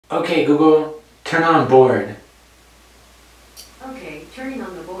Okay, Google, turn on board. Okay, turning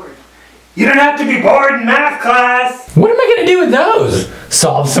on the board. You don't have to be bored in math class! What am I gonna do with those?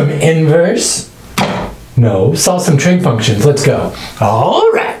 Solve some inverse? No, solve some trig functions. Let's go. All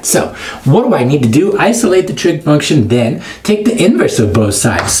right, so what do I need to do? Isolate the trig function, then take the inverse of both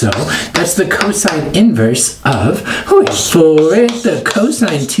sides. So that's the cosine inverse of, for it, the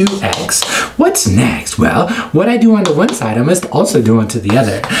cosine 2x. What's next? Well, what I do on the one side, I must also do onto the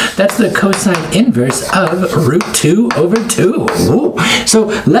other. That's the cosine inverse of root 2 over 2. Ooh. So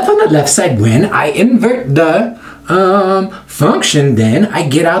left on the left side, when I invert the function, then I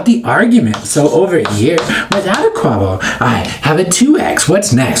get out the argument. So over here, without a quabble, I have a 2x.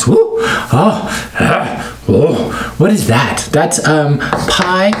 What's next? Woo. What is that? That's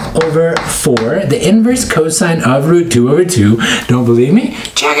pi over 4, the inverse cosine of root 2 over 2. Don't believe me?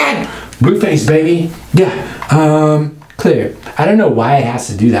 Check it! Blue face, baby. Yeah, clear. I don't know why it has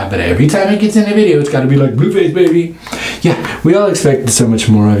to do that, but every time it gets in a video, it's got to be like, blue face, baby. Yeah, we all expected so much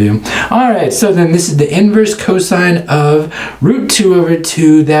more of you. All right, so then this is the inverse cosine of root 2 over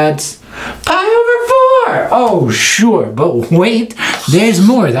 2. That's pi over 4. Oh, sure, but wait, there's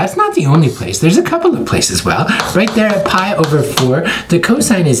more. That's not the only place. There's a couple of places. Well, right there at pi over 4, the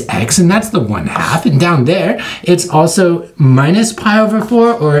cosine is x, and that's the 1/2. And down there, it's also minus pi over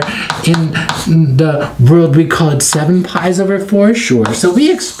 4, or in the world we call it 7 pi's over 4. Sure. So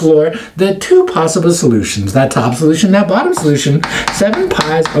we explore the two possible solutions, that top solution, that bottom solution, 7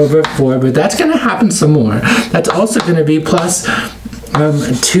 pi's over 4, but that's going to happen some more. That's also going to be plus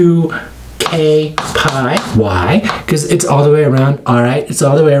 2k pi. Why? Because it's all the way around. All right. It's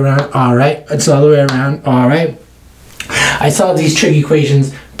all the way around. All right. It's all the way around. All right. I solve these trig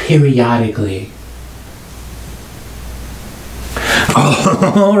equations periodically.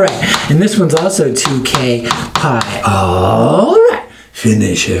 All right. And this one's also 2k pi. All right.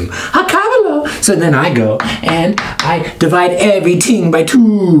 Finish him. Hakabalo. So then I go and I divide everything by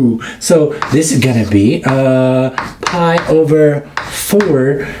 2. So this is going to be pi over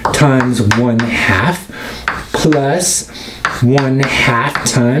 4 times 1/2 plus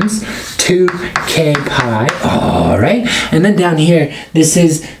 1/2 times 2k pi. All right. And then down here, this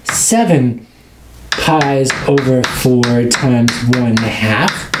is 7 pi's over 4 times 1/2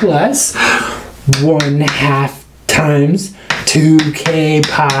 plus 1/2 times 2k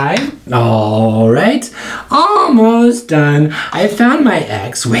pi. All right, almost done. I found my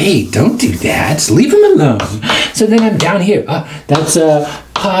x. Wait, don't do that. Leave him alone. So then I'm down here. That's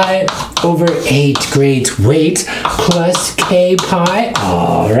pi over 8 great weight plus k pi.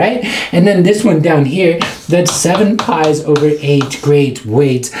 All right, and then this one down here, that's 7 pi's over 8 great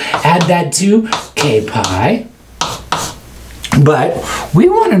weight. Add that to k pi. But we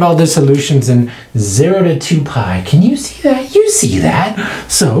wanted all the solutions in 0 to 2 pi. Can you see that? You see that?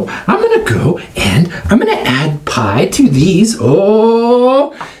 So I'm going to go and I'm going to add pi to these.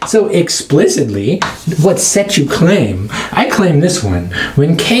 Oh, so explicitly, what set you claim? I claim this one.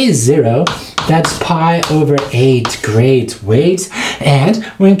 When k is 0, that's pi over 8 great weight. And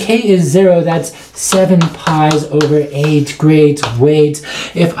when k is 0, that's 7 pi's over 8 great weight.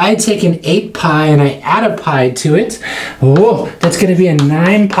 If I take an 8 pi and I add a pi to it, oh, that's going to be a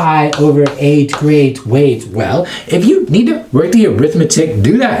 9 pi over 8 great weight. Well, if you need to work the arithmetic,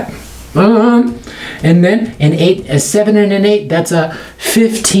 do that. And then an 8, a 7 and an 8, that's a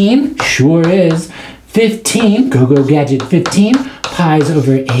 15. Sure is. 15, go gadget, 15 pi's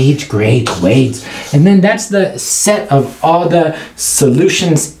over 8 great weights. And then that's the set of all the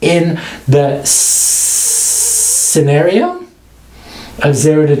solutions in the scenario of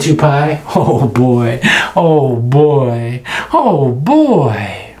 0 to 2 pi. Oh boy, oh boy, oh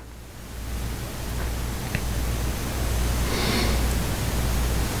boy.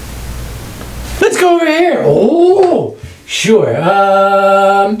 Let's go over here. Oh, sure.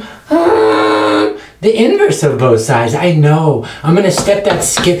 The inverse of both sides, I know. I'm going to step that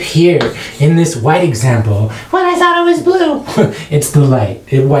skip here in this white example. When I thought it was blue. It's the light.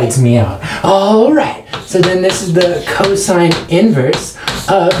 It whites me out. All right. So then this is the cosine inverse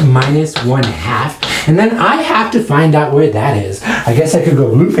of minus 1/2. And then I have to find out where that is. I guess I could go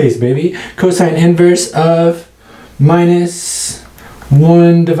blue face, baby. Cosine inverse of minus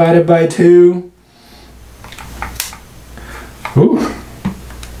 1 divided by 2. Ooh.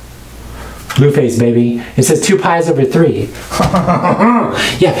 Blue face, baby. It says 2 pi's over 3.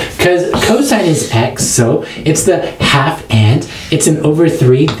 Yeah, because cosine is x, so it's the half and it's an over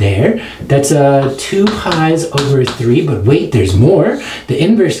 3 there. That's 2 pi's over 3, but wait, there's more. The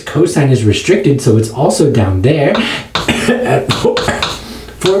inverse cosine is restricted, so it's also down there.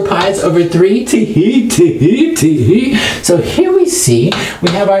 4 pies over 3, tee-hee, tee-hee, tee-hee. So here we see we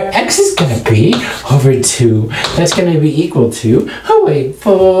have our x is going to be over 2. That's going to be equal to, oh wait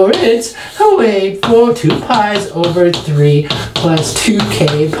for it, oh wait for 2 pies over 3 plus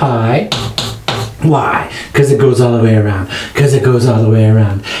 2k pi. Why? Because it goes all the way around. Because it goes all the way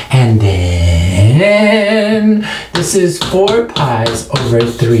around. And then this is 4 pies over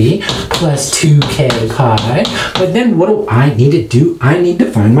 3 plus 2k pi. But then what do I need to do? I need to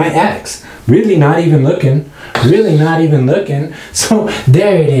find my x. Really not even looking. Really not even looking. So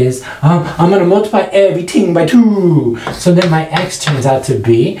there it is. I'm going to multiply everything by 2. So then my x turns out to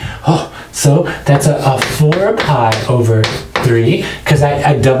be, so that's a 4 pi over 3, because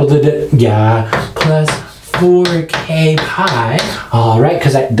I doubled it, yeah, plus 4k pi, all right,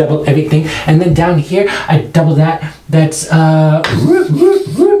 because I doubled everything. And then down here, I double that, that's 8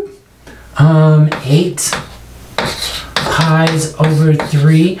 pies over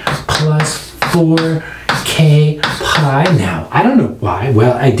 3 plus 4k pi. Now, I don't know why.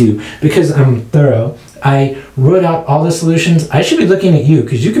 Well, I do, because I'm thorough. I wrote out all the solutions. I should be looking at you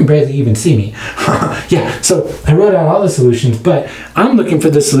because you can barely even see me. Yeah, so I wrote out all the solutions, but I'm looking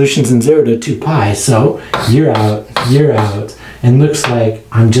for the solutions in 0 to 2 pi. So you're out, and looks like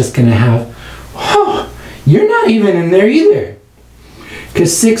I'm just gonna have, you're not even in there either.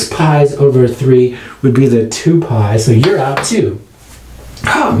 Because 6 pies over 3 would be the 2 pi, so you're out too.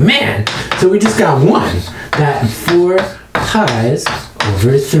 Oh man, so we just got one. That 4 pies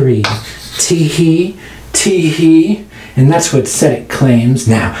over 3. Tee-hee, tee-hee, and that's what set it claims.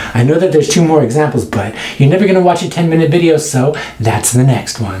 Now, I know that there's 2 more examples, but you're never going to watch a 10-minute video, so that's the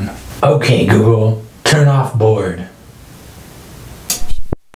next one. Okay, Google, turn off board.